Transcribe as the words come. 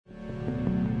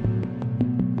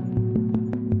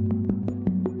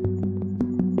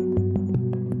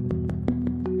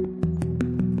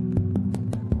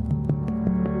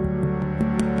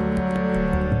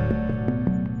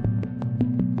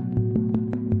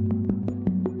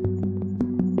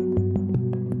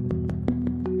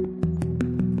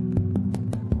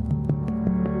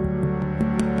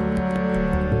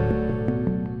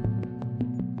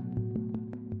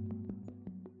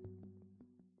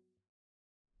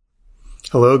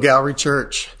Hello, Gallery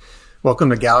Church. Welcome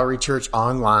to Gallery Church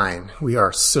Online. We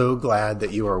are so glad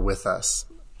that you are with us.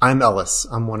 I'm Ellis.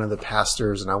 I'm one of the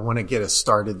pastors, and I want to get us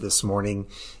started this morning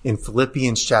in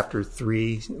Philippians chapter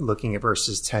 3, looking at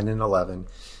verses 10 and 11.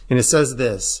 And it says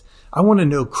this: I want to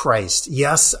know Christ,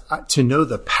 yes, to know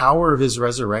the power of his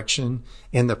resurrection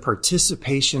and the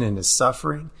participation in his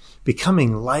suffering,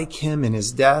 becoming like him in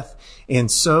his death, and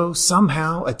so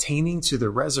somehow attaining to the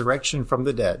resurrection from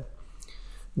the dead.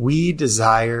 We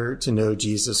desire to know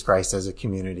Jesus Christ as a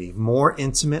community more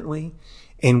intimately,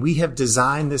 and we have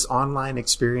designed this online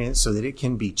experience so that it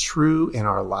can be true in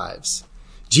our lives.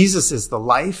 Jesus is the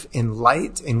life and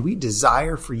light, and we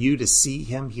desire for you to see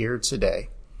him here today.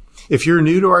 If you're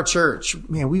new to our church,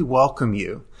 man, we welcome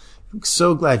you. I'm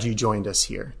so glad you joined us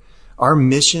here. Our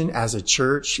mission as a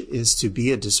church is to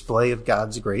be a display of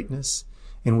God's greatness,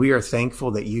 and we are thankful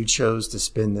that you chose to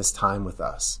spend this time with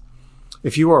us.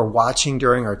 If you are watching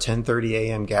during our 10:30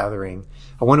 a.m. gathering,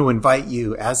 I want to invite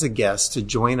you as a guest to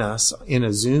join us in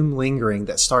a Zoom lingering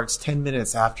that starts 10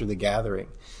 minutes after the gathering.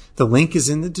 The link is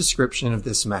in the description of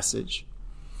this message.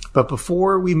 But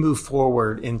before we move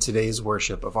forward in today's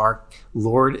worship of our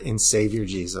Lord and Savior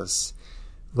Jesus,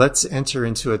 let's enter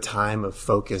into a time of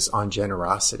focus on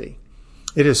generosity.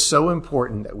 It is so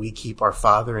important that we keep our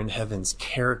Father in heaven's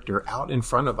character out in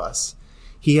front of us.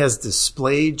 He has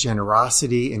displayed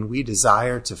generosity, and we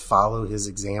desire to follow his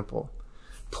example.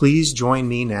 Please join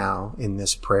me now in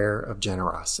this prayer of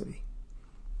generosity.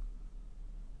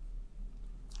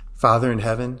 Father in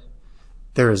heaven,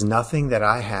 there is nothing that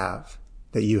I have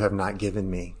that you have not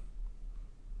given me.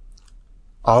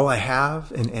 All I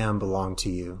have and am belong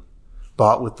to you,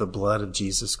 bought with the blood of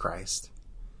Jesus Christ.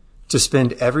 To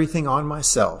spend everything on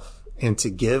myself and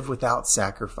to give without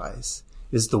sacrifice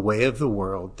is the way of the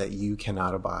world that you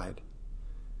cannot abide.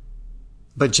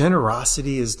 But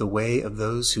generosity is the way of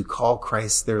those who call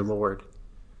Christ their Lord,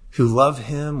 who love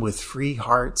him with free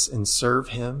hearts and serve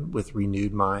him with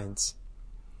renewed minds,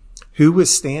 who,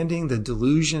 withstanding the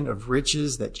delusion of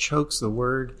riches that chokes the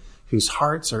word, whose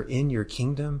hearts are in your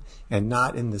kingdom and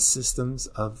not in the systems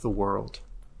of the world.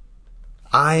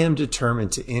 I am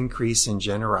determined to increase in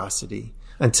generosity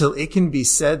until it can be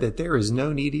said that there is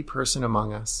no needy person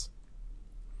among us.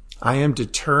 I am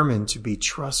determined to be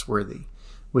trustworthy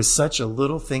with such a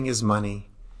little thing as money,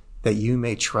 that you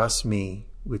may trust me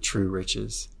with true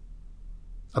riches.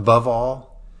 Above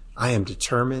all, I am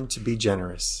determined to be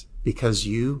generous because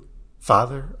you,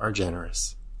 Father, are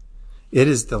generous. It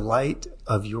is the light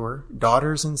of your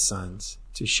daughters and sons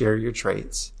to share your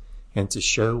traits and to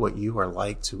show what you are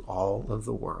like to all of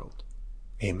the world.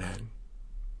 Amen.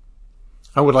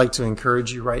 I would like to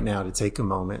encourage you right now to take a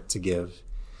moment to give.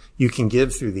 You can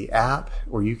give through the app,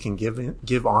 or you can give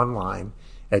online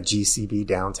at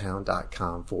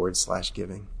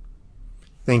gcbdowntown.com/giving.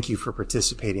 Thank you for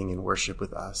participating in worship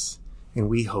with us, and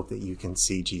we hope that you can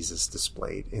see Jesus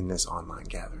displayed in this online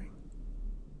gathering.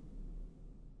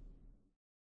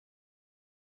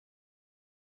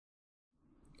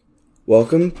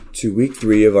 Welcome to week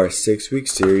 3 of our 6-week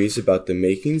series about the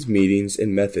makings, meetings,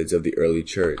 and methods of the early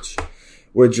church.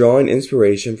 We're drawing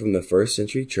inspiration from the first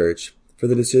century church for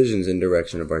the decisions and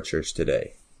direction of our church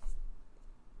today.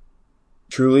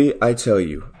 Truly, I tell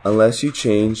you, unless you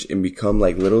change and become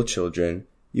like little children,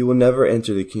 you will never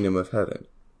enter the kingdom of heaven.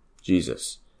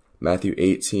 Jesus, Matthew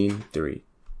 18:3.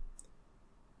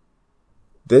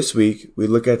 This week, we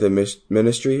look at the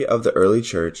ministry of the early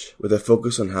church with a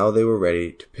focus on how they were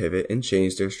ready to pivot and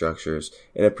change their structures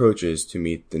and approaches to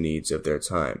meet the needs of their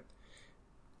time.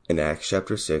 In Acts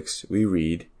chapter 6, we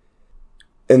read,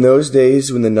 In those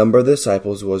days when the number of the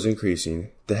disciples was increasing,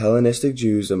 the Hellenistic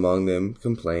Jews among them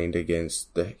complained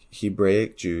against the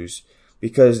Hebraic Jews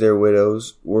because their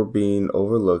widows were being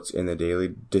overlooked in the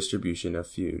daily distribution of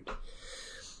food.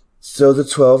 So the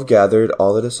 12 gathered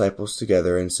all the disciples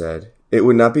together and said, It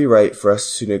would not be right for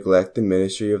us to neglect the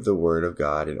ministry of the word of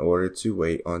God in order to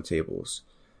wait on tables.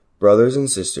 Brothers and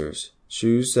sisters,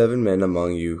 choose 7 men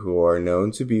among you who are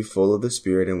known to be full of the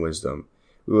Spirit and wisdom.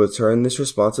 We will turn this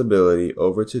responsibility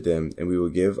over to them, and we will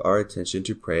give our attention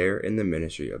to prayer and the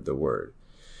ministry of the word.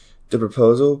 The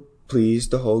proposal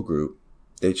pleased the whole group.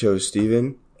 They chose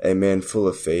Stephen, a man full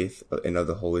of faith and of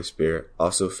the Holy Spirit,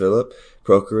 also Philip,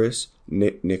 Prochorus,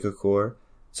 Nicanor,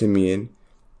 Simeon,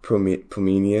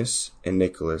 Parmenas, and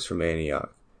Nicholas from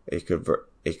Antioch, a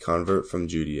convert from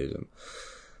Judaism.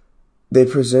 They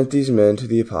present these men to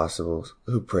the apostles,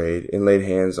 who prayed and laid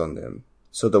hands on them.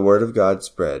 So the word of God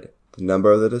spread. The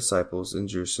number of the disciples in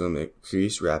Jerusalem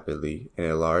increased rapidly, and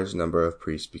a large number of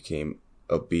priests became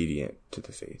obedient to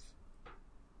the faith.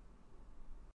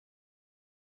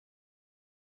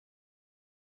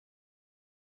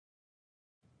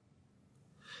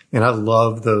 And I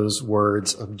love those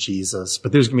words of Jesus,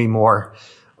 but there's going to be more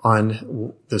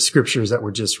on the scriptures that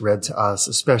were just read to us,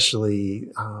 especially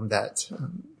that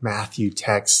Matthew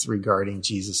text regarding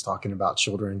Jesus talking about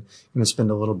children. I'm going to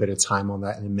spend a little bit of time on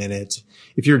that in a minute.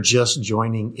 If you're just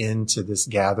joining into this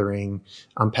gathering,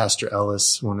 I'm Pastor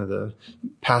Ellis, one of the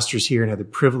pastors here, and have the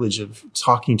privilege of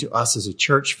talking to us as a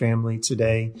church family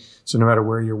today. So no matter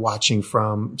where you're watching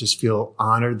from, just feel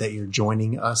honored that you're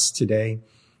joining us today.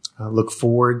 Look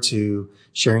forward to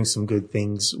sharing some good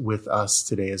things with us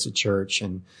today as a church.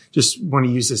 And just want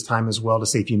to use this time as well to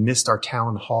say, if you missed our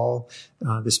town hall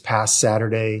this past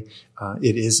Saturday,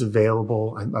 it is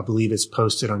available. I believe it's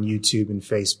posted on YouTube and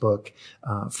Facebook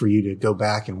for you to go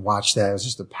back and watch that. It was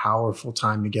just a powerful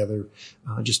time together,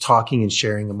 just talking and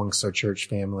sharing amongst our church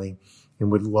family,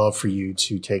 and would love for you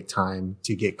to take time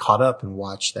to get caught up and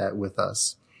watch that with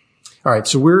us. All right,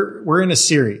 so we're in a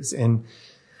series, and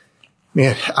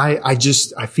man, I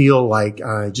feel like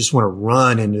I just want to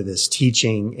run into this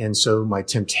teaching. And so my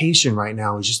temptation right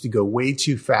now is just to go way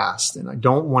too fast. And I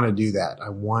don't want to do that. I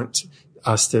want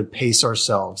us to pace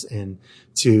ourselves and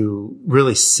to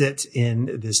really sit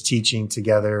in this teaching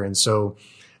together. And so,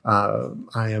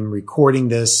 I am recording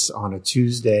this on a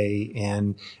Tuesday,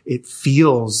 and it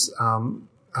feels,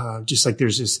 just like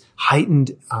there's this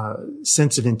heightened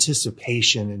sense of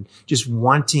anticipation and just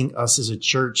wanting us as a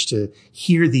church to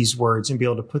hear these words and be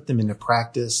able to put them into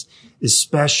practice,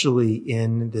 especially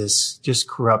in this just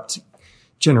corrupt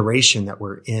generation that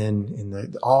we're in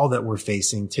and all that we're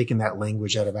facing, taking that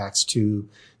language out of Acts 2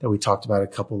 that we talked about a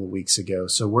couple of weeks ago.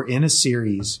 So we're in a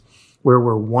series where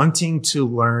we're wanting to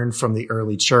learn from the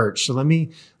early church. So let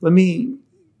me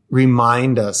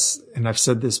remind us, and I've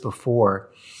said this before,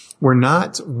 we're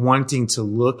not wanting to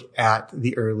look at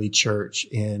the early church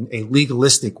in a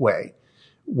legalistic way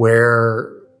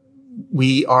where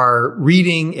we are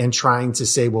reading and trying to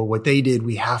say, well, what they did,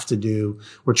 we have to do.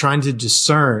 We're trying to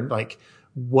discern, like,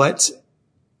 what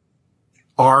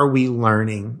are we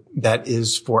learning that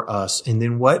is for us? And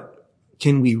then what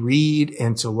can we read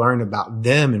and to learn about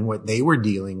them and what they were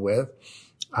dealing with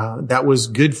that was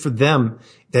good for them?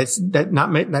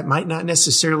 That might not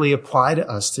necessarily apply to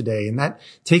us today. And that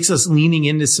takes us leaning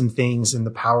into some things in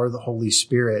the power of the Holy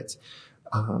Spirit.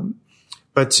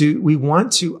 But we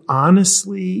want to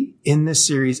honestly, in this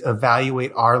series,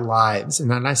 evaluate our lives. And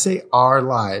when I say our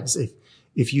lives,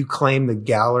 if you claim the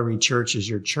Gallery Church as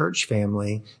your church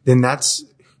family, then that's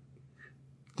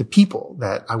the people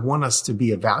that I want us to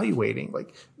be evaluating,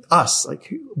 like us,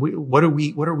 like what are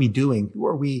we doing? Who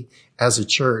are we as a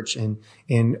church? And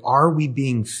are we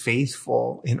being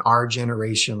faithful in our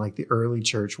generation like the early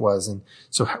church was? And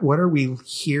so what are we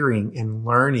hearing and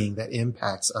learning that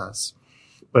impacts us?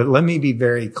 But let me be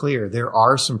very clear. There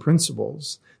are some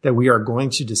principles that we are going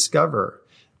to discover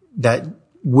that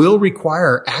will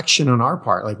require action on our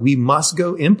part. Like, we must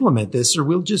go implement this or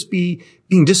we'll just be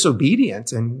being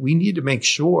disobedient. And we need to make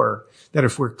sure that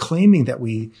if we're claiming that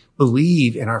we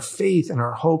believe in our faith and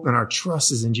our hope and our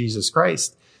trust is in Jesus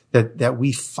Christ, that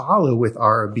we follow with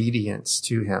our obedience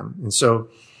to him. And so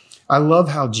I love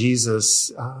how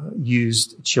Jesus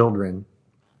used children,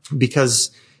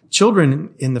 because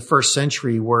children in the first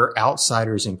century were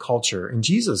outsiders in culture, and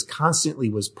Jesus constantly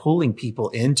was pulling people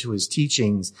into his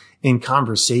teachings in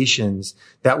conversations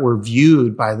that were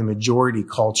viewed by the majority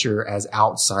culture as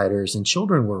outsiders, and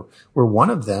children were one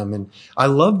of them. And I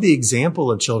love the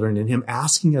example of children and him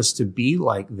asking us to be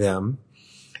like them.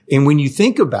 And when you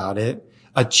think about it,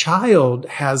 a child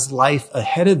has life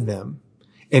ahead of them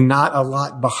and not a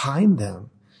lot behind them.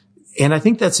 And I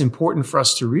think that's important for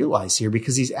us to realize here,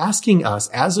 because he's asking us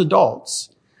as adults,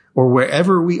 or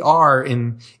wherever we are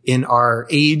in our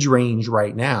age range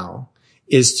right now,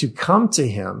 is to come to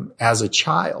him as a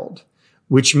child,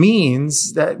 which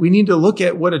means that we need to look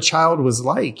at what a child was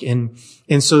like. And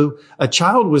so a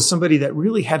child was somebody that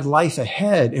really had life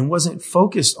ahead and wasn't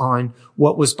focused on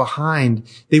what was behind.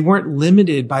 They weren't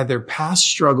limited by their past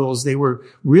struggles. They were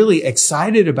really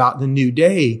excited about the new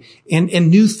day and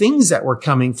new things that were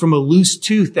coming, from a loose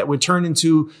tooth that would turn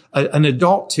into an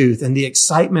adult tooth, and the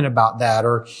excitement about that,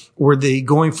 or the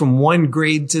going from one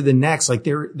grade to the next. Like,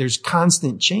 there's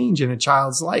constant change in a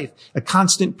child's life, a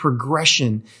constant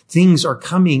progression. Things are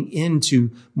coming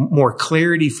into more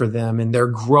clarity for them, and they're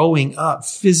growing up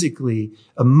physically,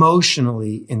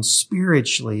 emotionally, and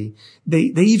spiritually.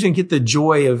 They even get the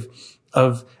joy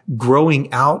of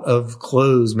growing out of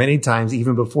clothes many times,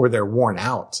 even before they're worn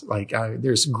out.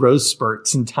 There's growth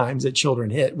spurts and times that children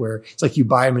hit where it's like you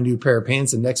buy them a new pair of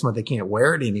pants and next month they can't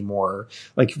wear it anymore.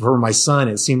 Like for my son,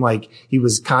 it seemed like he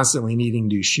was constantly needing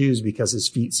new shoes because his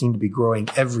feet seemed to be growing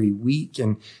every week.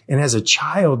 And as a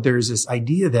child, there's this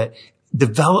idea that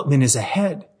development is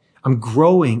ahead. I'm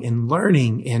growing and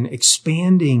learning and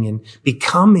expanding and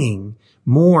becoming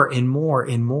more and more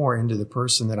and more into the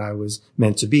person that I was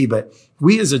meant to be. But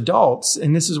we as adults,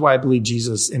 and this is why I believe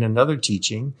Jesus in another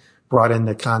teaching brought in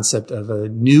the concept of a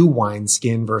new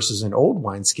wineskin versus an old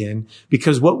wineskin,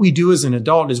 because what we do as an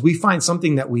adult is we find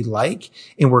something that we like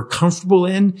and we're comfortable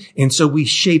in. And so we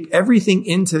shape everything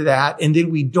into that. And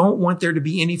then we don't want there to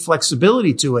be any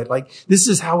flexibility to it. Like this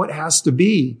is how it has to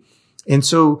be. And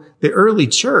so the early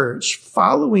church,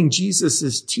 following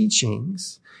Jesus's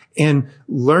teachings and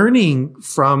learning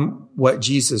from what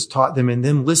Jesus taught them and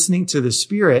then listening to the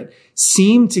Spirit,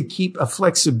 seemed to keep a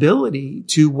flexibility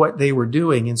to what they were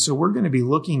doing. And so we're going to be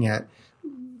looking at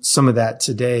some of that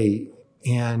today.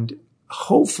 And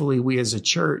hopefully we as a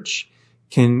church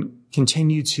can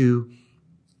continue to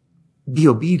be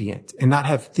obedient and not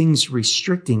have things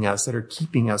restricting us that are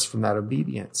keeping us from that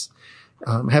obedience.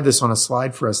 I have this on a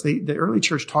slide for us. The early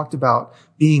church talked about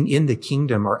being in the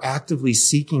kingdom or actively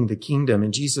seeking the kingdom,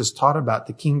 and Jesus taught about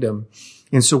the kingdom.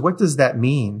 And so what does that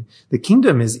mean? The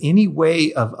kingdom is any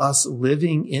way of us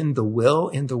living in the will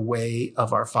and the way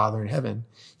of our Father in heaven.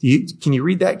 Can you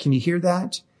read that? Can you hear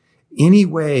that? Any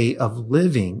way of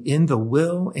living in the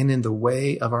will and in the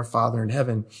way of our Father in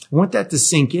heaven. I want that to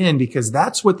sink in because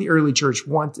that's what the early church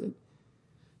wanted.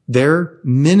 Their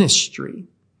ministry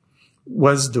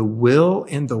was the will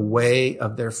and the way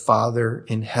of their Father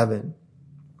in heaven.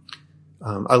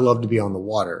 I love to be on the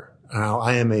water. Now,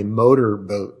 I am a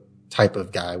motorboat type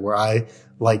of guy where I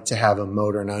like to have a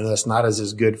motor. And I know that's not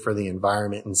as good for the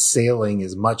environment, and sailing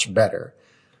is much better.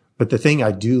 But the thing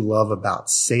I do love about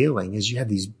sailing is you have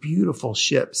these beautiful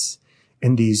ships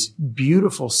and these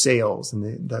beautiful sails and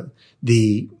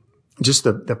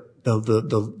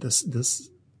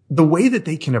the way that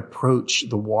they can approach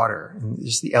the water and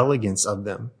just the elegance of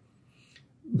them.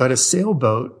 But a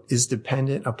sailboat is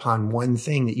dependent upon one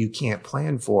thing that you can't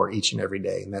plan for each and every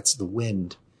day, and that's the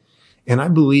wind. And I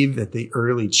believe that the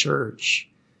early church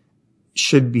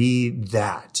should be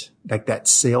that, like that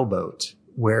sailboat,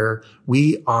 where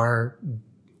we are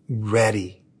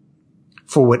ready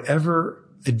for whatever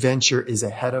adventure is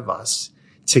ahead of us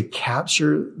to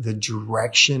capture the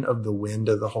direction of the wind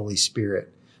of the Holy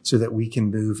Spirit, so that we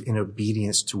can move in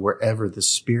obedience to wherever the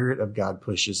Spirit of God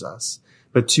pushes us.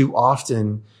 But too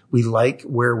often we like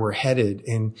where we're headed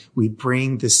and we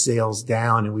bring the sails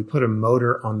down and we put a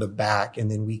motor on the back, and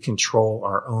then we control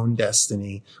our own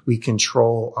destiny. We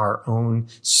control our own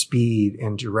speed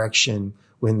and direction,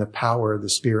 when the power of the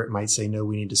Spirit might say, no,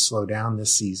 we need to slow down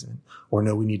this season, or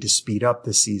no, we need to speed up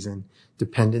this season.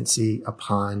 Dependency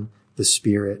upon the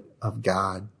Spirit of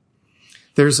God.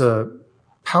 There's a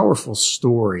powerful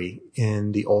story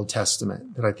in the Old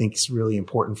Testament that I think is really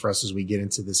important for us as we get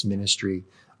into this ministry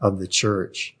of the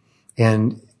church.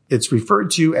 And it's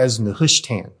referred to as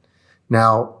Nehushtan.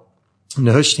 Now,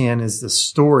 Nehushtan is the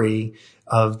story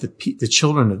of the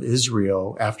children of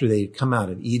Israel after they had come out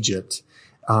of Egypt.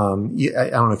 I don't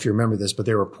know if you remember this, but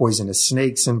there were poisonous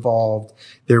snakes involved.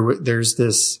 There's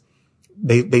this,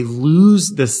 they lose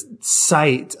this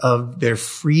sight of their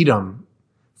freedom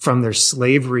from their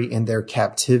slavery and their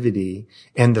captivity,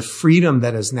 and the freedom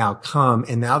that has now come,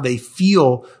 and now they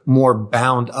feel more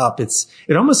bound up. It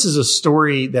almost is a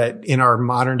story that in our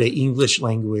modern day English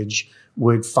language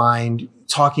would find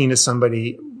talking to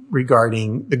somebody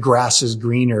regarding the grass is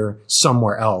greener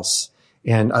somewhere else.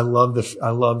 And I love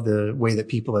the way that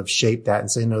people have shaped that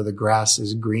and say, no, the grass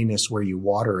is greenest where you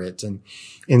water it.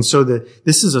 And so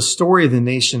this is a story of the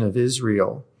nation of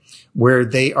Israel, where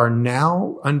they are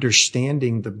now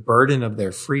understanding the burden of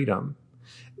their freedom.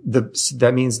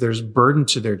 That means there's burden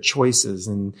to their choices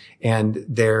and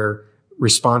their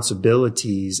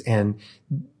responsibilities. And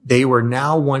they were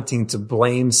now wanting to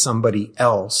blame somebody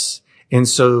else. And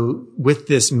so with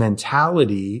this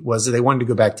mentality was that they wanted to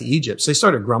go back to Egypt. So they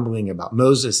started grumbling about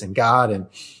Moses and God and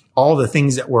all the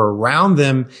things that were around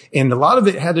them. And a lot of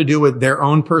it had to do with their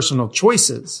own personal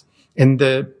choices and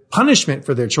the punishment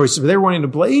for their choices, but they were wanting to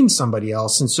blame somebody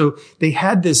else. And so they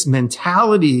had this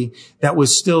mentality that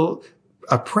was still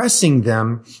oppressing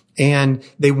them, and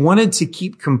they wanted to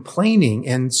keep complaining.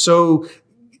 And so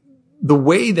the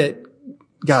way that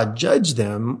God judged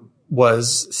them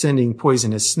was sending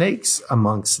poisonous snakes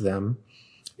amongst them,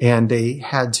 and they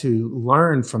had to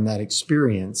learn from that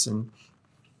experience. And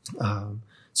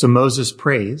So Moses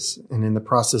prays, and in the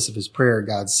process of his prayer,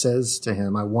 God says to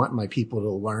him, I want my people to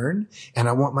learn, and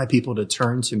I want my people to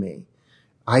turn to me.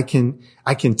 I can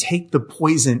take the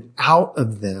poison out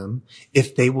of them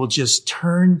if they will just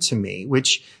turn to me,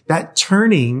 which that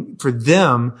turning for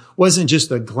them wasn't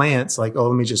just a glance like, oh,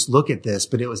 let me just look at this,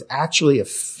 but it was actually a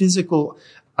physical,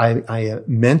 I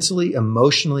mentally,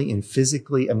 emotionally, and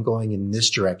physically am going in this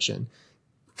direction,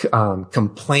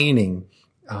 complaining,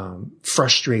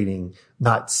 frustrating,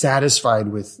 not satisfied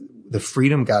with the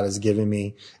freedom God has given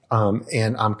me.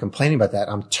 And I'm complaining about that.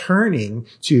 I'm turning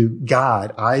to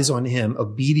God, eyes on him,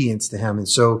 obedience to him. And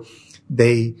so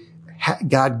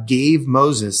God gave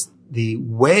Moses the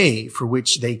way for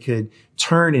which they could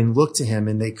turn and look to him.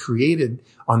 And they created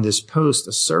on this post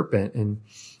a serpent,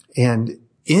 and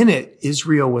in it,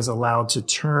 Israel was allowed to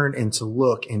turn and to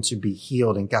look and to be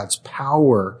healed, and God's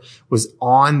power was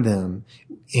on them,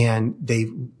 and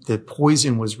the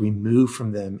poison was removed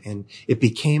from them, and it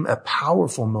became a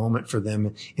powerful moment for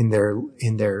them in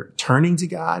their turning to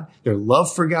God, their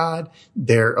love for God,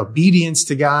 their obedience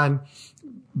to God.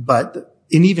 And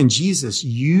even Jesus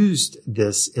used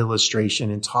this illustration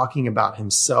in talking about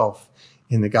himself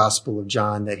in the Gospel of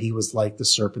John, that he was like the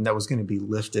serpent that was going to be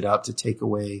lifted up to take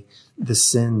away the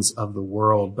sins of the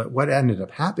world. But what ended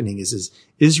up happening is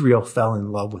Israel fell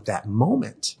in love with that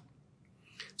moment.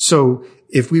 So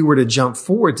if we were to jump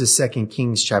forward to 2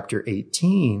 Kings chapter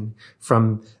 18,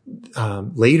 from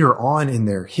later on in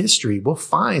their history, we'll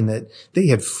find that they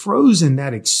had frozen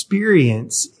that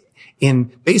experience in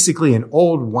basically an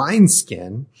old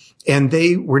wineskin, and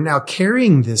they were now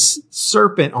carrying this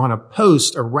serpent on a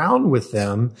post around with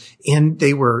them, and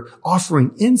they were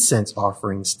offering incense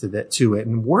offerings to it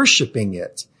and worshiping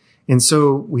it. And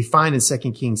so we find in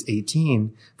 2 Kings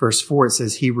 18, verse 4, it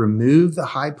says, he removed the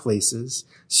high places,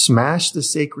 smashed the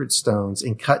sacred stones,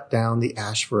 and cut down the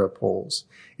Asherah poles.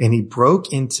 And he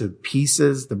broke into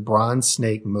pieces the bronze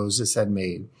snake Moses had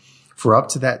made. For up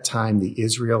to that time, the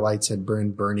Israelites had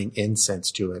burned burning incense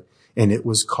to it, and it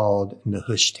was called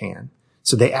Nehushtan.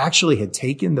 So they actually had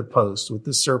taken the post with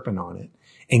the serpent on it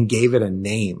and gave it a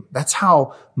name. That's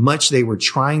how much they were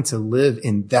trying to live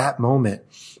in that moment.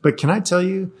 But can I tell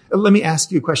you, let me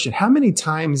ask you a question. How many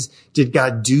times did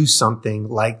God do something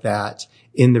like that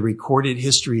in the recorded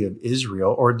history of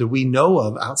Israel, or do we know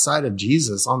of outside of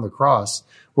Jesus on the cross,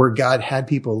 where God had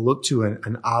people look to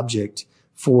an object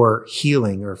for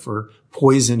healing or for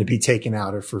poison to be taken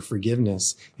out or for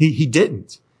forgiveness? He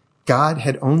didn't. God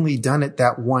had only done it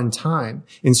that one time.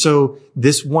 And so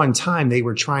this one time they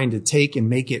were trying to take and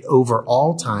make it over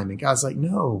all time. And God's like,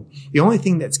 no, the only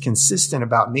thing that's consistent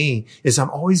about me is I'm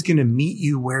always going to meet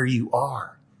you where you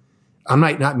are. I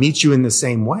might not meet you in the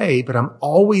same way, but I'm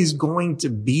always going to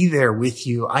be there with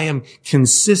you. I am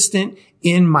consistent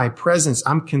in my presence.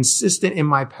 I'm consistent in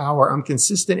my power. I'm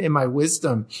consistent in my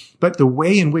wisdom. But the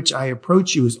way in which I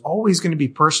approach you is always going to be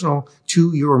personal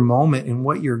to your moment and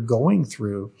what you're going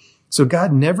through. So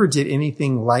God never did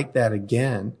anything like that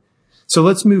again. So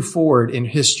let's move forward in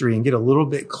history and get a little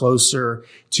bit closer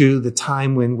to the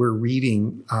time when we're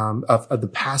reading of the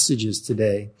passages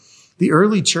today. The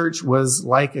early church was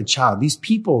like a child. These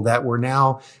people that were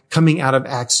now coming out of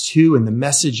Acts 2 and the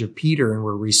message of Peter and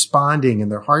were responding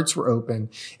and their hearts were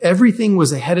open, everything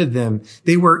was ahead of them.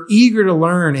 They were eager to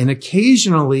learn, and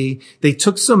occasionally they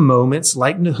took some moments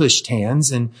like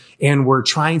Nehushtan's and were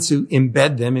trying to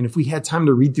embed them. And if we had time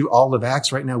to read through all of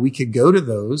Acts right now, we could go to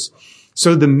those.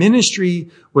 So the ministry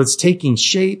was taking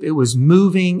shape. It was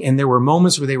moving, and there were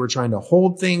moments where they were trying to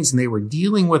hold things and they were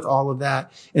dealing with all of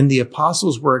that. And the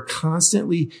apostles were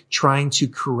constantly trying to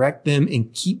correct them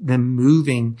and keep them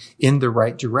moving in the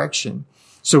right direction.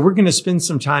 So we're going to spend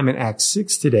some time in Acts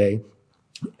 6 today.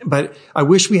 But I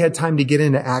wish we had time to get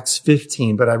into Acts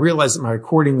 15, but I realized that my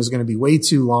recording was going to be way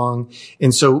too long.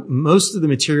 And so most of the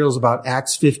materials about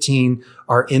Acts 15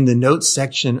 are in the notes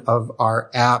section of our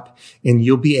app, and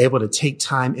you'll be able to take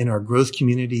time in our growth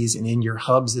communities and in your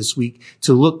hubs this week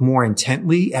to look more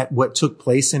intently at what took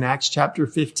place in Acts chapter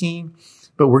 15.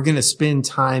 But we're going to spend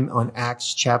time on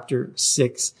Acts chapter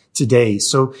 6 today.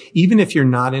 So even if you're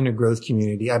not in a growth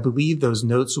community, I believe those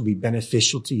notes will be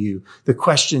beneficial to you, the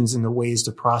questions and the ways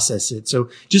to process it. So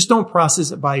just don't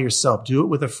process it by yourself. Do it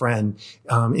with a friend.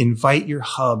 Invite your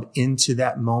hub into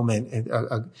that moment,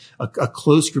 a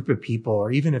close group of people,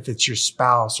 or even if it's your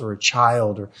spouse or a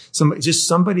child or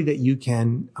somebody that you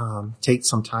can take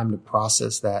some time to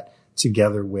process that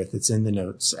together with. It's in the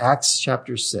notes. Acts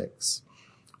chapter 6.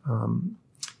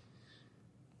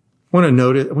 I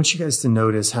want you guys to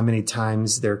notice how many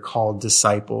times they're called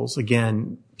disciples.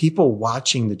 Again, people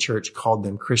watching the church called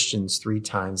them Christians 3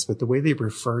 times, but the way they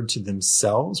referred to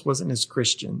themselves wasn't as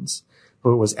Christians,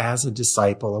 but it was as a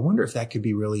disciple. I wonder if that could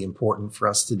be really important for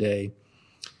us today.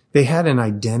 They had an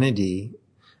identity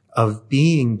of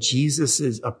being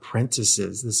Jesus's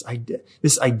apprentices,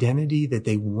 this identity that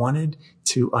they wanted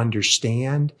to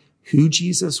understand who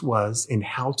Jesus was and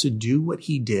how to do what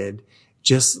he did,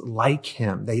 just like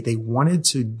him. They wanted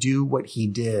to do what he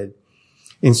did.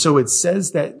 And so it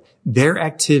says that their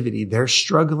activity, their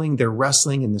struggling, their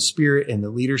wrestling in the spirit and the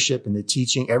leadership and the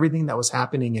teaching, everything that was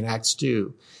happening in Acts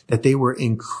 2, that they were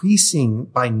increasing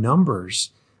by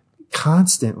numbers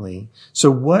constantly.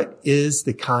 So what is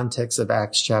the context of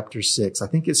Acts chapter 6? I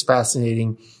think it's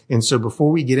fascinating. And so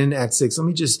before we get into Acts 6, let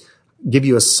me just give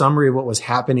you a summary of what was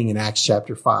happening in Acts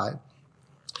chapter 5.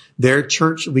 Their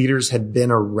church leaders had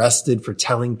been arrested for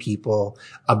telling people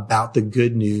about the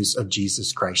good news of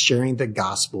Jesus Christ, sharing the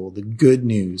gospel, the good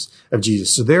news of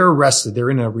Jesus. So they're arrested.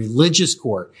 They're in a religious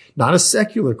court, not a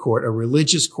secular court, a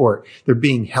religious court. They're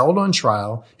being held on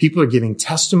trial. People are giving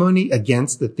testimony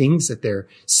against the things that they're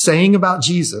saying about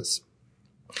Jesus.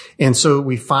 And so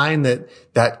we find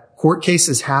that court case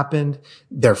has happened.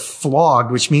 They're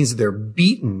flogged, which means they're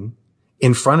beaten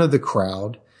in front of the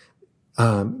crowd.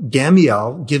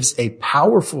 Gamaliel gives a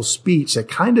powerful speech that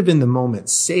kind of in the moment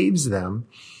saves them.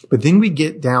 But then we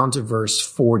get down to verse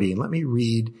 40. And let me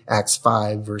read Acts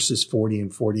 5 verses 40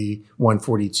 and 41,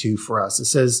 42 for us. It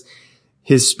says,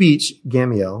 his speech,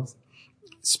 Gamaliel's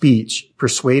speech,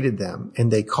 persuaded them,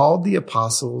 and they called the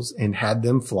apostles and had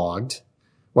them flogged.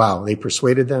 Wow, they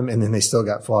persuaded them and then they still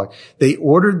got flogged. They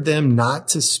ordered them not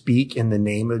to speak in the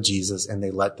name of Jesus and they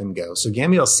let them go. So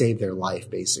Gamaliel saved their life,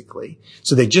 basically.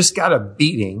 So they just got a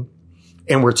beating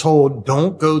and were told,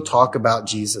 don't go talk about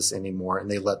Jesus anymore, and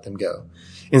they let them go.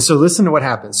 And so listen to what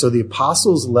happened. So the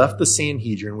apostles left the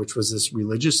Sanhedrin, which was this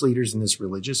religious leaders in this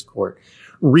religious court,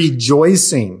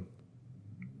 rejoicing.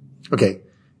 Okay.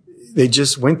 They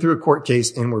just went through a court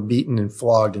case and were beaten and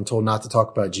flogged and told not to talk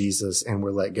about Jesus and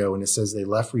were let go. And it says they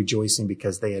left rejoicing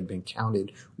because they had been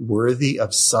counted worthy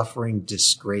of suffering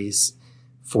disgrace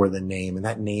for the name. And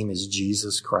that name is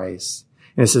Jesus Christ.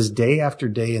 And it says day after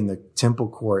day in the temple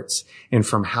courts and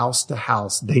from house to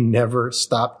house, they never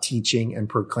stopped teaching and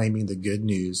proclaiming the good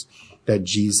news that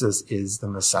Jesus is the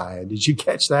Messiah. Did you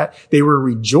catch that? They were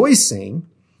rejoicing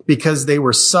because they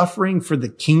were suffering for the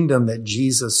kingdom that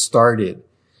Jesus started.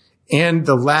 And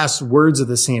the last words of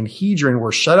the Sanhedrin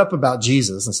were shut up about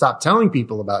Jesus and stop telling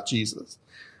people about Jesus.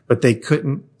 But they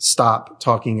couldn't stop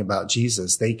talking about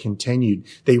Jesus. They continued.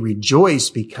 They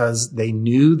rejoiced because they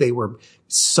knew they were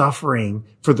suffering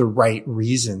for the right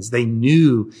reasons. They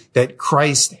knew that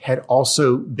Christ had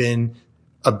also been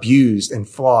abused and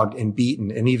flogged and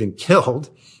beaten and even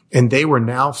killed. And they were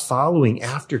now following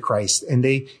after Christ. And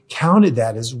they counted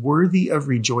that as worthy of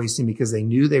rejoicing because they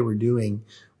knew they were doing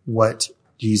what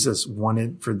Jesus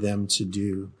wanted for them to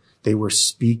do. They were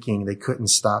speaking. They couldn't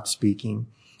stop speaking.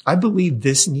 I believe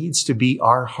this needs to be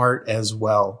our heart as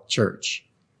well, church.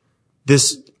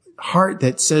 This heart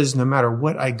that says no matter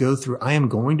what I go through, I am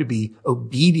going to be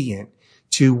obedient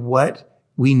to what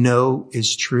we know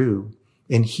is true.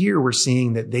 And here we're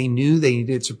seeing that they knew they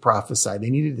needed to prophesy. They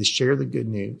needed to share the good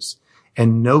news.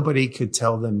 And nobody could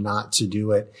tell them not to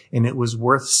do it. And it was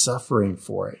worth suffering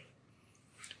for it.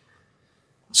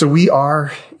 So we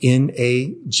are in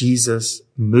a Jesus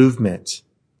movement.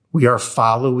 We are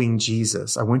following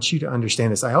Jesus. I want you to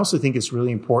understand this. I also think it's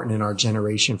really important in our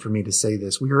generation for me to say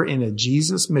this. We are in a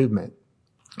Jesus movement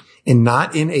and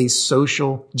not in a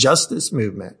social justice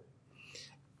movement.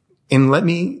 And let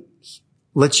me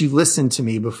let you listen to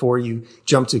me before you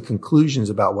jump to conclusions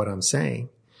about what I'm saying.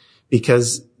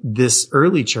 Because this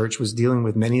early church was dealing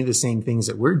with many of the same things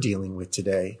that we're dealing with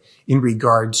today in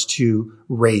regards to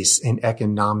race and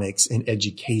economics and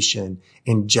education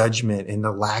and judgment and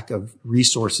the lack of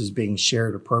resources being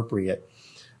shared appropriate.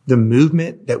 The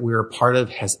movement that we're a part of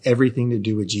has everything to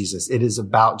do with Jesus. It is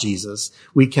about Jesus.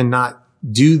 We cannot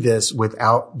do this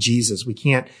without Jesus. We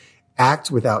can't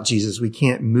act without Jesus. We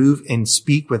can't move and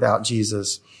speak without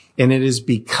Jesus. And it is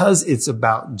because it's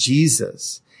about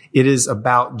Jesus. It is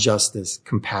about justice,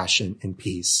 compassion, and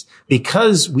peace.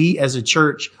 Because we as a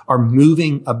church are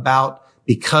moving about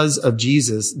because of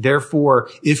Jesus, therefore,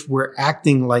 if we're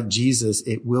acting like Jesus,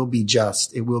 it will be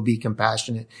just, it will be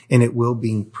compassionate, and it will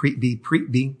be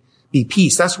be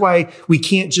peace. That's why we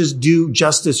can't just do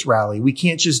justice rally. We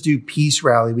can't just do peace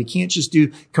rally. We can't just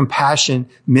do compassion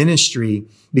ministry,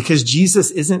 because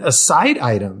Jesus isn't a side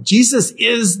item. Jesus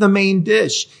is the main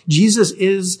dish. Jesus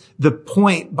is the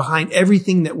point behind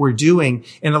everything that we're doing.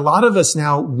 And a lot of us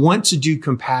now want to do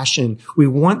compassion. We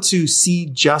want to see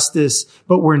justice,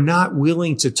 but we're not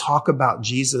willing to talk about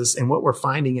Jesus. And what we're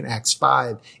finding in Acts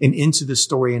 5 and into the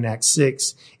story in Acts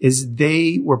 6 is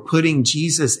they were putting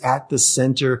Jesus at the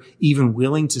center, even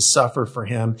willing to suffer for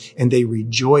him. And they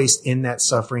rejoiced in that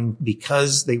suffering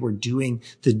because they were doing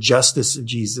the justice of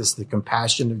Jesus, the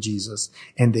compassion of Jesus,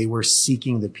 and they were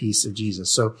seeking the peace of Jesus.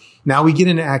 So now we get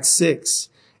into Acts 6.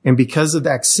 And because of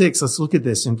Acts 6, let's look at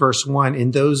this in verse 1.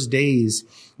 In those days,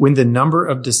 when the number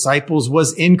of disciples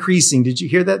was increasing, did you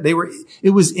hear that? It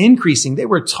was increasing. They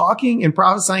were talking and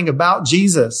prophesying about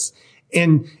Jesus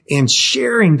and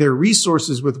sharing their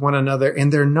resources with one another,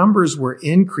 and their numbers were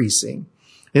increasing.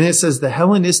 And it says the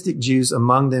Hellenistic Jews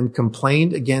among them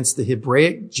complained against the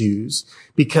Hebraic Jews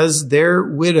because their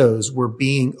widows were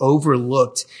being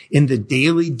overlooked in the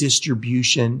daily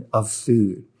distribution of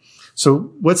food.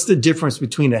 So what's the difference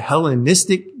between a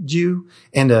Hellenistic Jew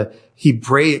and a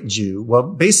Hebraic Jew? Well,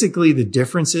 basically the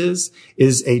difference is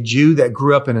a Jew that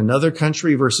grew up in another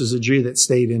country versus a Jew that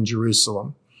stayed in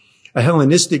Jerusalem. A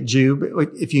Hellenistic Jew,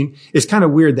 it's kind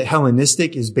of weird that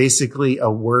Hellenistic is basically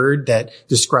a word that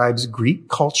describes Greek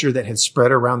culture that had spread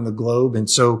around the globe. And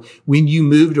so when you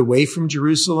moved away from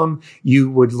Jerusalem, you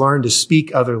would learn to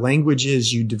speak other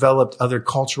languages. You developed other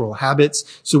cultural habits.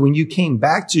 So when you came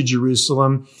back to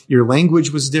Jerusalem, your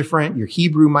language was different. Your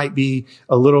Hebrew might be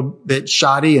a little bit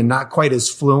shoddy and not quite as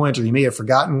fluent, or you may have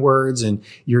forgotten words, and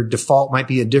your default might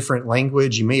be a different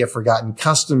language. You may have forgotten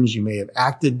customs. You may have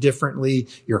acted differently.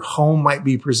 Your home might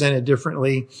be presented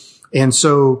differently. And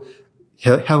so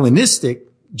Hellenistic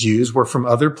Jews were from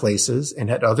other places and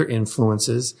had other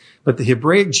influences, but the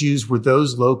Hebraic Jews were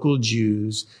those local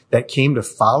Jews that came to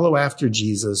follow after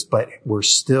Jesus, but were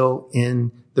still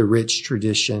in the rich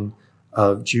tradition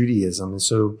of Judaism. And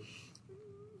so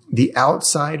the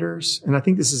outsiders, and I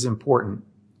think this is important,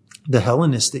 the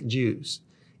Hellenistic Jews,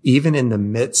 even in the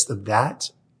midst of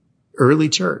that early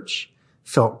church,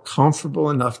 felt comfortable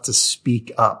enough to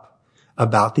speak up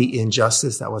about the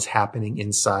injustice that was happening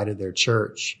inside of their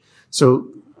church. So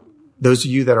those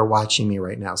of you that are watching me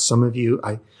right now, some of you,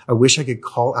 I wish I could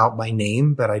call out by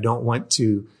name, but I don't want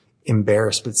to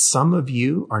embarrass, but some of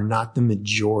you are not the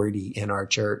majority in our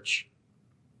church.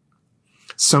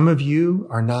 Some of you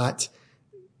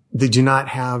they do not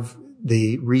have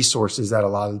the resources that a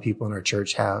lot of the people in our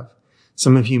church have.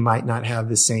 Some of you might not have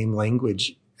the same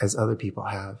language as other people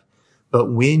have. But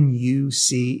when you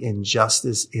see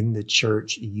injustice in the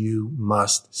church, you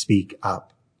must speak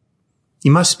up.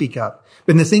 You must speak up.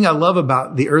 But the thing I love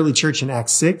about the early church in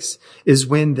Acts 6 is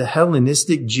when the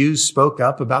Hellenistic Jews spoke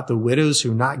up about the widows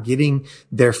who are not getting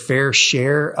their fair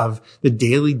share of the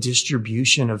daily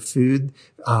distribution of food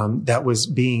that was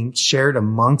being shared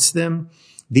amongst them,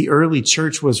 the early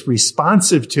church was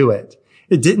responsive to it.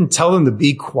 It didn't tell them to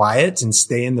be quiet and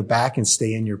stay in the back and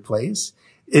stay in your place.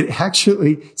 It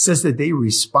actually says that they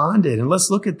responded. And let's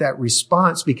look at that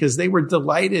response, because they were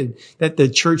delighted that the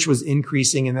church was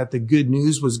increasing and that the good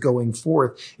news was going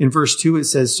forth. In verse 2, it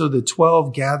says, so the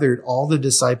 12 gathered all the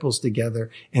disciples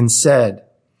together and said,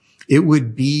 it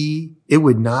would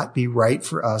not be right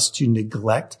for us to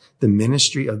neglect the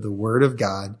ministry of the word of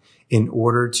God in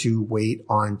order to wait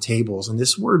on tables. And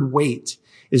this word wait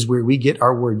is where we get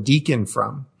our word deacon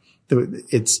from.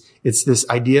 It's this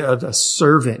idea of a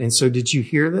servant. And so did you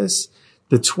hear this?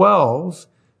 The 12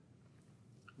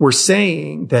 were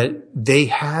saying that they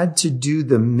had to do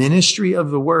the ministry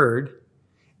of the word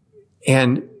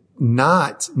and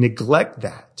not neglect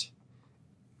that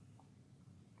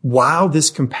while this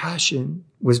compassion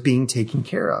was being taken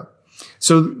care of.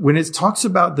 So when it talks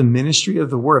about the ministry of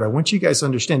the word, I want you guys to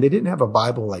understand they didn't have a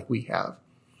Bible like we have.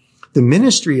 The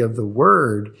ministry of the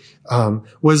word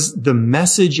was the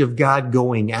message of God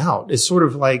going out. It's sort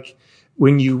of like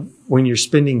when you're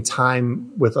spending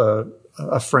time with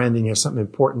a friend and you have something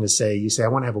important to say, you say, I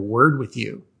want to have a word with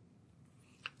you.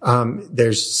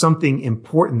 There's something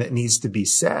important that needs to be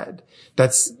said.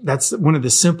 That's one of the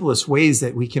simplest ways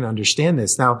that we can understand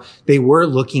this. Now, they were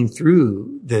looking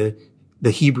through the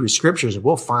Hebrew scriptures.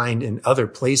 We'll find in other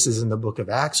places in the book of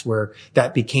Acts where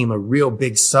that became a real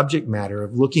big subject matter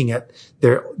of looking at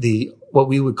what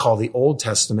we would call the Old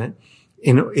Testament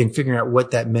in figuring out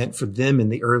what that meant for them in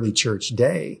the early church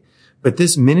day. But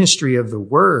this ministry of the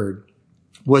word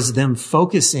was them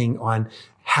focusing on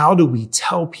how do we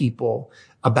tell people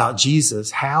about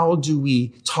Jesus? How do we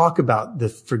talk about the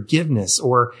forgiveness,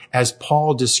 or as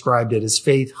Paul described it, as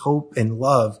faith, hope, and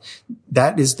love?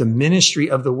 That is the ministry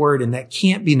of the word, and that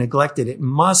can't be neglected. It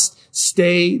must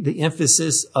stay the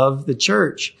emphasis of the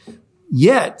church.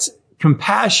 Yet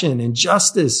compassion and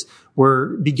justice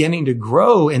were beginning to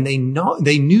grow, and they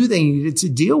knew they needed to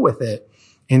deal with it.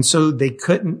 And so they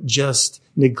couldn't just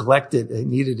neglect it. It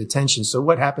needed attention. So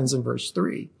what happens in verse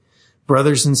 3?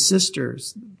 Brothers and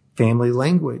sisters, family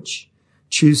language.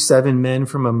 Choose 7 men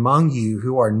from among you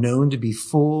who are known to be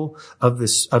full of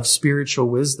spiritual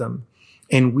wisdom.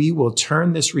 And we will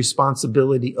turn this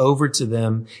responsibility over to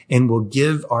them and will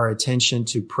give our attention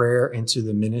to prayer and to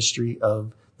the ministry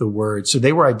of the word. So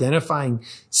they were identifying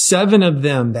 7 of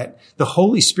them that the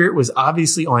Holy Spirit was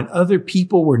obviously on. Other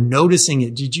people were noticing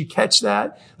it. Did you catch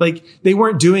that? Like, they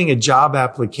weren't doing a job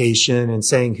application and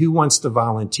saying, who wants to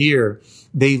volunteer?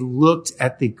 They looked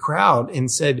at the crowd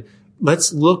and said,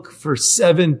 let's look for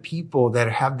 7 people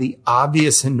that have the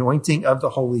obvious anointing of the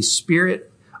Holy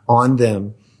Spirit on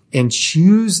them and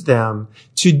choose them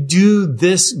to do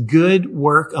this good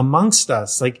work amongst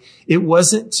us. Like, it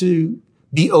wasn't to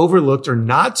be overlooked or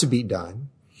not to be done.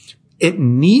 It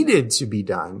needed to be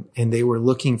done, and they were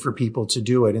looking for people to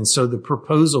do it. And so the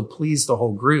proposal pleased the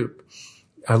whole group.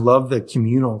 I love the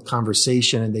communal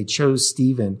conversation, and they chose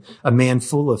Stephen, a man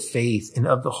full of faith and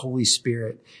of the Holy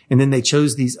Spirit. And then they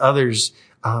chose these others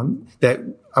that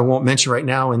I won't mention right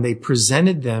now, and they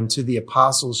presented them to the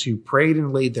apostles, who prayed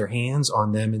and laid their hands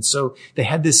on them. And so they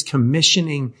had this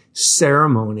commissioning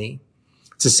ceremony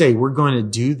to say, we're going to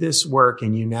do this work,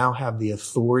 and you now have the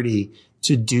authority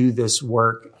to do this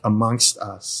work amongst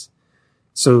us.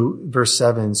 So verse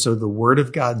 7, so the word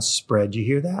of God spread. Do you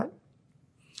hear that?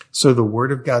 So the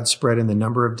word of God spread, and the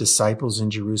number of disciples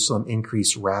in Jerusalem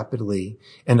increased rapidly,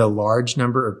 and a large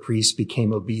number of priests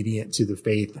became obedient to the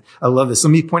faith. I love this.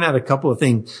 Let me point out a couple of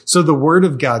things. So the word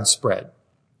of God spread.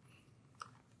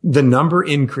 The number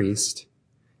increased,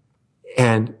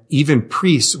 and even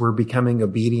priests were becoming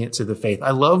obedient to the faith.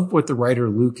 I love what the writer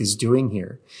Luke is doing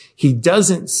here. He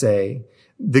doesn't say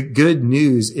the good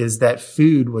news is that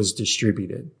food was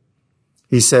distributed.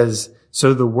 He says,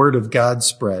 so the word of God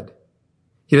spread.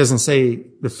 He doesn't say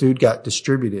the food got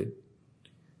distributed.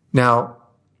 Now,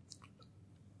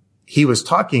 he was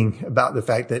talking about the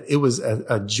fact that it was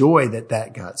a joy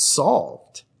that got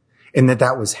solved and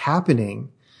that was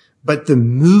happening, but the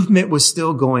movement was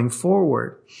still going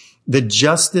forward. The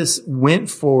justice went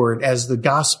forward as the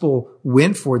gospel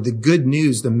went forward, the good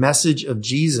news, the message of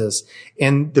Jesus.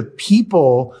 And the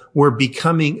people were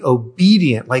becoming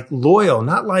obedient, like loyal,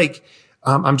 not like,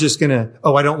 I'm just going to,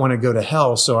 I don't want to go to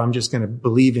hell, so I'm just going to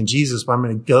believe in Jesus, but I'm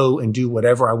going to go and do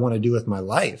whatever I want to do with my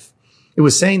life. It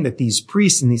was saying that these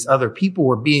priests and these other people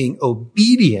were being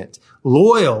obedient,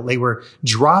 loyal. They were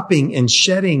dropping and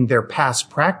shedding their past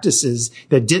practices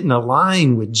that didn't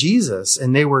align with Jesus,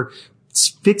 and they were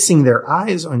fixing their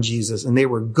eyes on Jesus, and they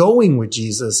were going with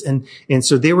Jesus. And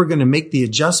so they were going to make the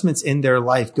adjustments in their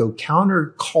life, go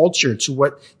counter culture to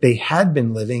what they had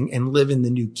been living, and live in the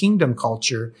new kingdom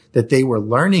culture that they were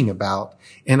learning about.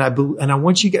 And I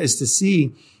want you guys to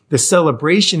see the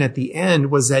celebration at the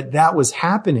end was that was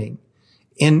happening.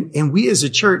 And we as a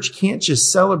church can't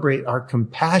just celebrate our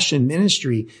compassion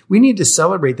ministry. We need to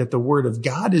celebrate that the word of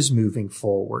God is moving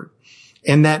forward,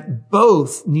 and that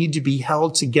both need to be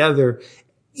held together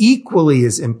equally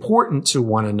as important to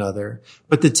one another.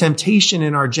 But the temptation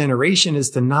in our generation is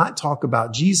to not talk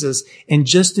about Jesus and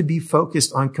just to be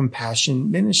focused on compassion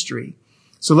ministry.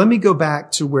 So let me go back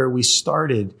to where we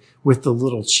started with the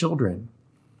little children.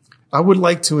 I would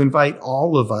like to invite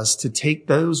all of us to take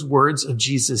those words of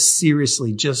Jesus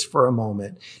seriously just for a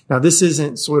moment. Now, this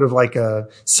isn't sort of like a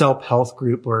self-help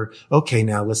group where, okay,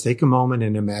 now let's take a moment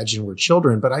and imagine we're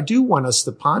children, but I do want us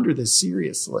to ponder this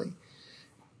seriously.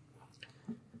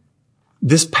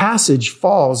 This passage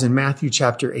falls in Matthew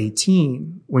chapter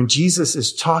 18 when Jesus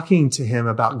is talking to him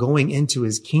about going into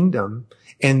his kingdom,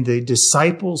 and the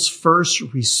disciples' first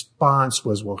response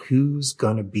was, well, who's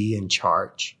going to be in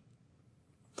charge?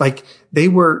 Like they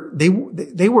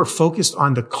were focused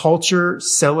on the culture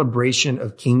celebration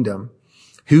of kingdom.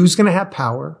 Who's going to have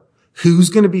power? Who's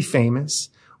going to be famous?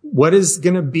 What is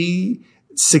going to be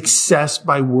success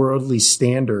by worldly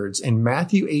standards? And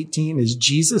Matthew 18 is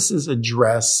Jesus's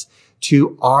address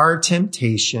to our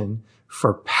temptation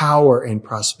for power and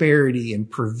prosperity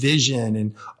and provision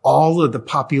and all of the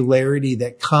popularity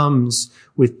that comes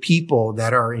with people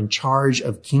that are in charge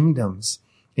of kingdoms.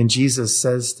 And Jesus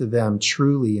says to them,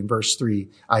 truly, in verse 3,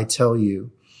 I tell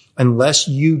you, unless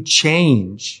you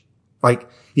change, like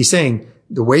he's saying,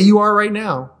 the way you are right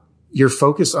now, You're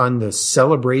focused on the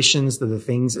celebrations of the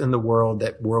things in the world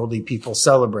that worldly people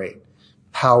celebrate.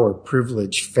 Power,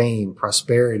 privilege, fame,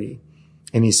 prosperity.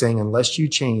 And he's saying, unless you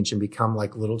change and become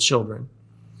like little children,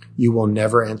 you will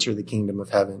never enter the kingdom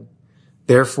of heaven.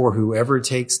 Therefore, whoever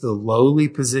takes the lowly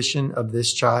position of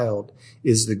this child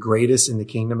is the greatest in the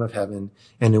kingdom of heaven.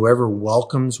 And whoever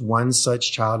welcomes one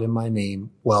such child in my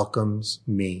name welcomes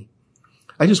me.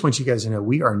 I just want you guys to know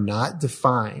we are not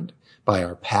defined by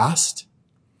our past,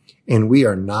 and we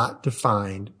are not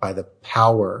defined by the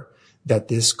power that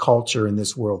this culture and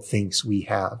this world thinks we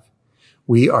have.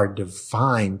 We are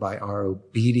defined by our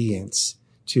obedience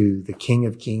to the King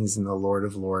of Kings and the Lord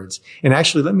of Lords. And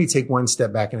actually, let me take one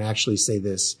step back and actually say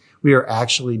this. We are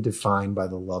actually defined by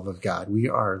the love of God. We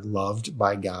are loved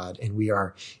by God, and we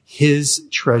are his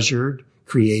treasured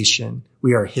creation.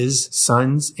 We are his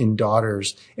sons and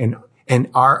daughters, and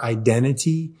our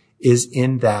identity is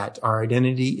in that. Our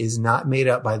identity is not made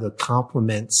up by the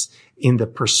compliments in the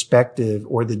perspective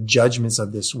or the judgments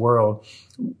of this world.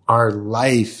 Our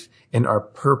life and our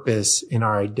purpose and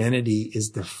our identity is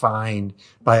defined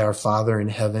by our Father in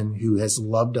heaven, who has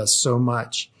loved us so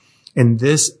much. And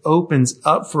this opens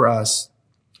up for us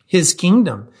his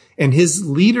kingdom and his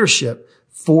leadership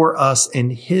for us,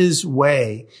 and his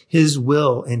way, his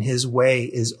will and his way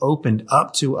is opened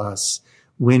up to us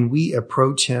when we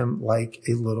approach him like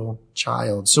a little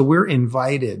child. So we're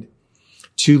invited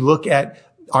to look at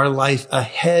our life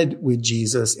ahead with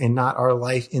Jesus and not our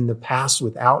life in the past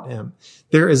without him.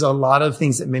 There is a lot of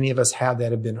things that many of us have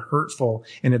that have been hurtful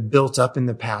and have built up in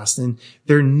the past. And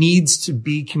there needs to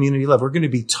be community love. We're going to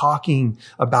be talking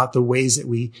about the ways that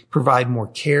we provide more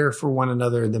care for one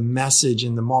another, the message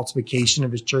and the multiplication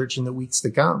of his church in the weeks to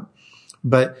come.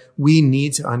 But we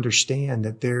need to understand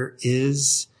that there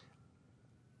is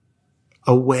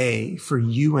a way for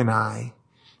you and I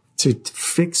to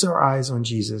fix our eyes on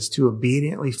Jesus, to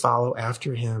obediently follow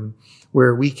after him,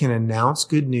 where we can announce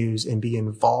good news and be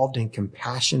involved in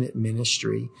compassionate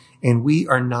ministry. And we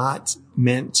are not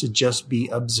meant to just be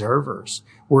observers.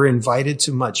 We're invited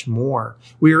to much more.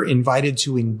 We are invited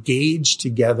to engage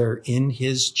together in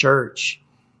his church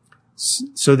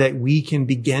so that we can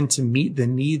begin to meet the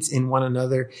needs in one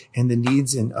another and the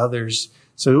needs in others.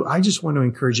 So I just want to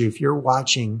encourage you, if you're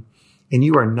watching and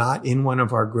you are not in one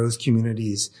of our growth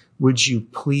communities, would you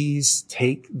please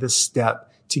take the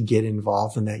step to get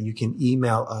involved in that? You can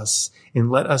email us and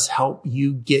let us help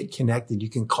you get connected. You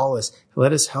can call us.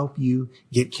 Let us help you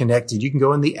get connected. You can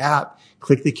go in the app,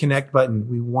 click the connect button.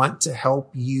 We want to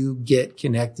help you get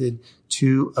connected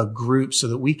to a group so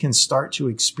that we can start to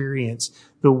experience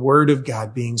the word of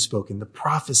God being spoken, the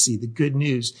prophecy, the good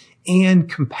news, and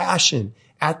compassion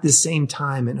at the same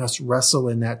time, and us wrestle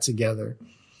in that together.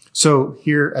 So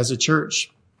here as a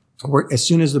church, as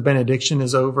soon as the benediction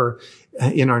is over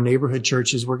in our neighborhood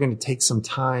churches, we're going to take some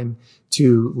time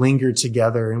to linger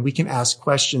together, and we can ask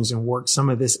questions and work some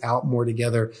of this out more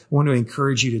together. I want to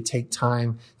encourage you to take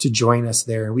time to join us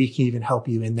there, and we can even help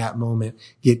you in that moment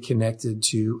get connected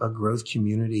to a growth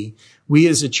community. We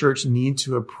as a church need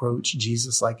to approach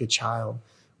Jesus like a child,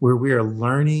 where we are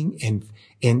learning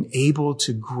and able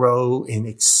to grow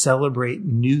and celebrate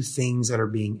new things that are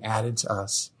being added to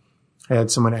us. I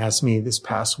had someone ask me this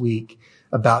past week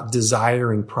about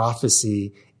desiring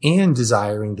prophecy and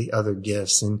desiring the other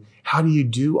gifts. And how do you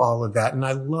do all of that? And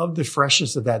I love the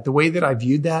freshness of that. The way that I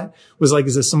viewed that was like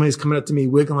as if somebody's coming up to me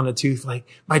wiggling a tooth, like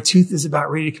my tooth is about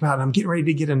ready to come out and I'm getting ready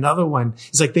to get another one.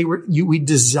 It's like we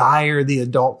desire the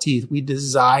adult teeth. We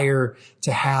desire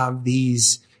to have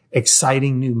these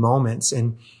exciting new moments.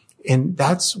 And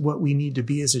that's what we need to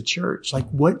be as a church. Like,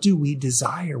 what do we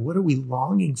desire? What are we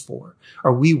longing for?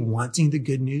 Are we wanting the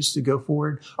good news to go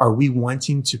forward? Are we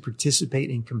wanting to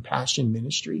participate in compassion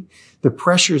ministry? The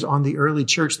pressures on the early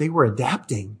church, they were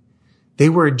adapting. They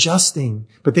were adjusting,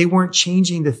 but they weren't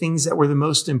changing the things that were the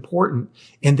most important.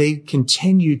 And they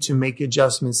continued to make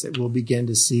adjustments that we'll begin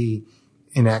to see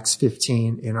in Acts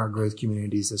 15 in our growth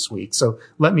communities this week. So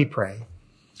let me pray.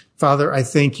 Father, I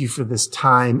thank you for this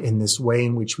time and this way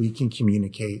in which we can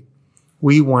communicate.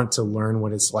 We want to learn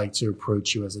what it's like to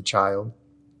approach you as a child.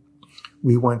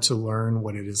 We want to learn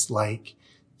what it is like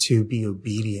to be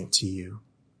obedient to you.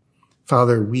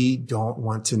 Father, we don't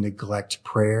want to neglect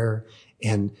prayer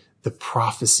and the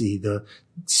prophecy, the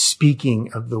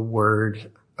speaking of the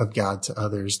word of God to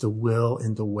others, the will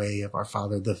and the way of our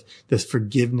Father, the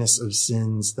forgiveness of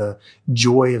sins, the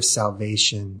joy of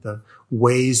salvation, the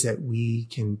ways that we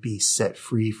can be set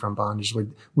free from bondage.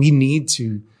 Lord, we need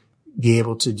to be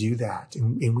able to do that.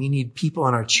 And we need people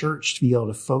in our church to be able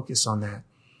to focus on that.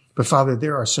 But Father,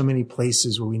 there are so many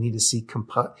places where we need to see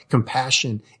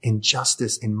compassion and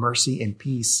justice and mercy and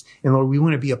peace. And Lord, we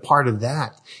want to be a part of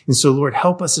that. And so Lord,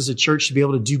 help us as a church to be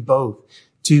able to do both,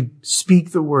 to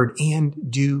speak the word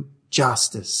and do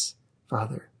justice,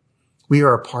 Father. We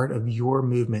are a part of your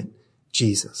movement,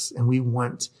 Jesus, and we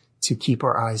want to keep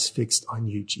our eyes fixed on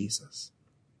you, Jesus.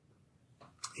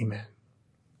 Amen.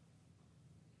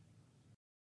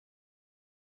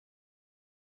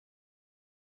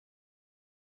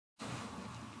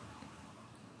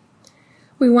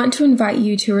 We want to invite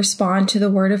you to respond to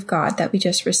the word of God that we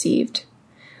just received.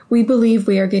 We believe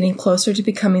we are getting closer to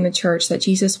becoming the church that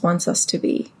Jesus wants us to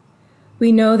be.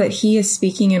 We know that he is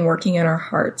speaking and working in our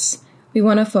hearts. We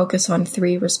want to focus on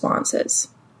 3 responses.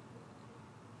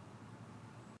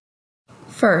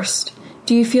 First,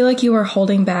 do you feel like you are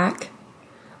holding back?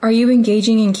 Are you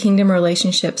engaging in kingdom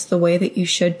relationships the way that you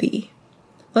should be?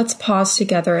 Let's pause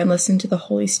together and listen to the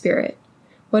Holy Spirit.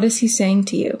 What is he saying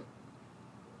to you?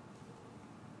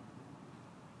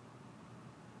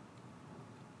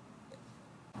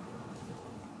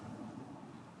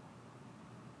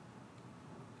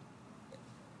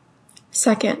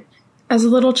 Second, as a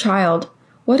little child,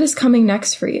 what is coming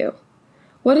next for you?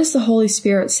 What is the Holy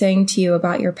Spirit saying to you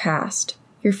about your past,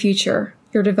 your future,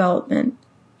 your development,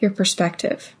 your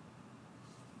perspective?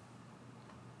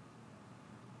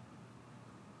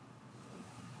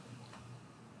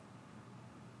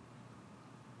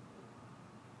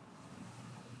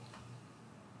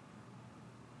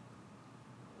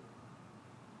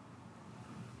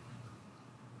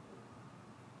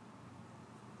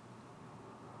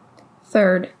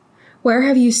 Third, where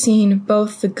have you seen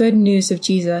both the good news of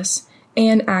Jesus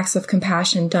and acts of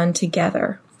compassion done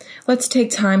together? Let's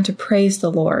take time to praise the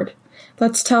Lord.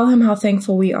 Let's tell him how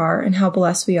thankful we are and how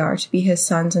blessed we are to be his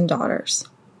sons and daughters.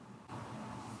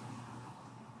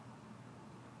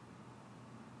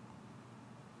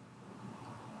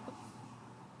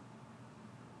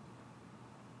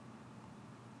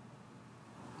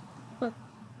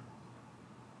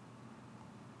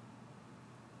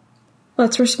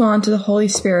 Let's respond to the Holy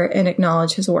Spirit and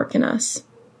acknowledge his work in us.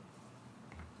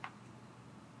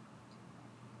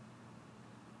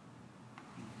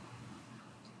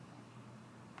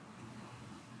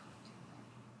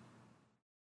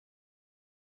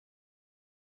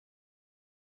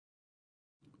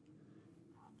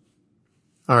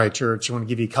 All right, church, I want to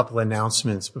give you a couple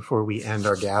announcements before we end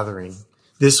our gathering.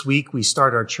 This week, we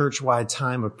start our church-wide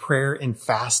time of prayer and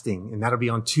fasting, and that'll be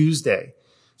on Tuesday.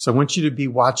 So I want you to be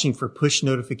watching for push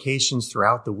notifications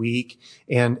throughout the week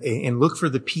and look for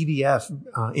the PDF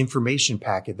information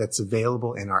packet that's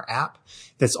available in our app.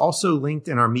 That's also linked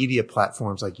in our media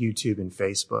platforms like YouTube and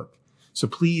Facebook. So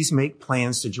please make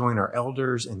plans to join our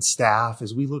elders and staff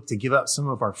as we look to give up some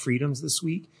of our freedoms this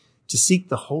week to seek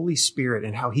the Holy Spirit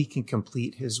and how he can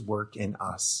complete his work in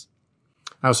us.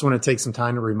 I also want to take some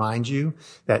time to remind you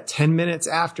that 10 minutes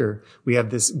after we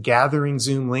have this gathering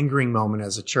Zoom lingering moment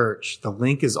as a church. The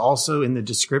link is also in the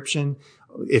description.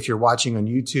 If you're watching on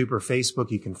YouTube or Facebook,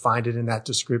 you can find it in that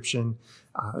description.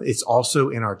 It's also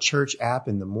in our church app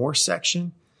in the More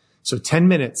section. So 10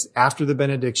 minutes after the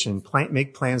benediction,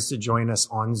 make plans to join us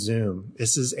on Zoom.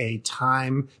 This is a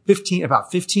time,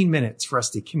 about 15 minutes for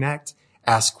us to connect,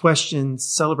 ask questions,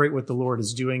 celebrate what the Lord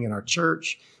is doing in our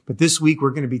church. But this week,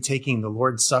 we're going to be taking the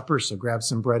Lord's Supper, so grab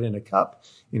some bread and a cup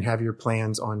and have your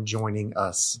plans on joining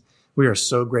us. We are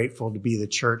so grateful to be the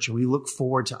church, and we look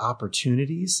forward to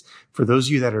opportunities for those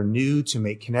of you that are new to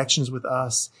make connections with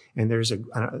us. And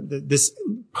this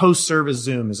post-service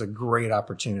Zoom is a great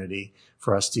opportunity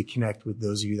for us to connect with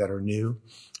those of you that are new,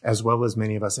 as well as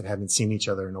many of us that haven't seen each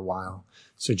other in a while.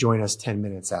 So join us 10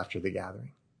 minutes after the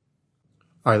gathering.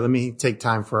 All right, let me take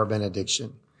time for our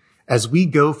benediction. As we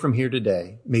go from here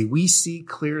today, may we see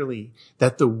clearly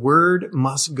that the word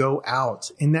must go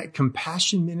out and that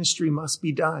compassion ministry must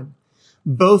be done.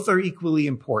 Both are equally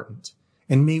important.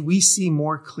 And may we see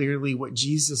more clearly what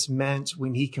Jesus meant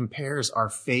when he compares our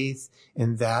faith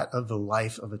and that of the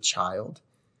life of a child.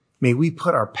 May we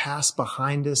put our past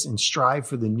behind us and strive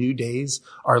for the new days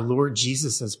our Lord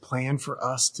Jesus has planned for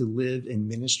us to live in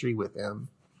ministry with him.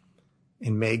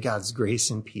 And may God's grace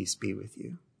and peace be with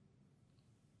you.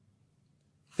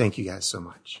 Thank you guys so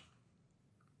much.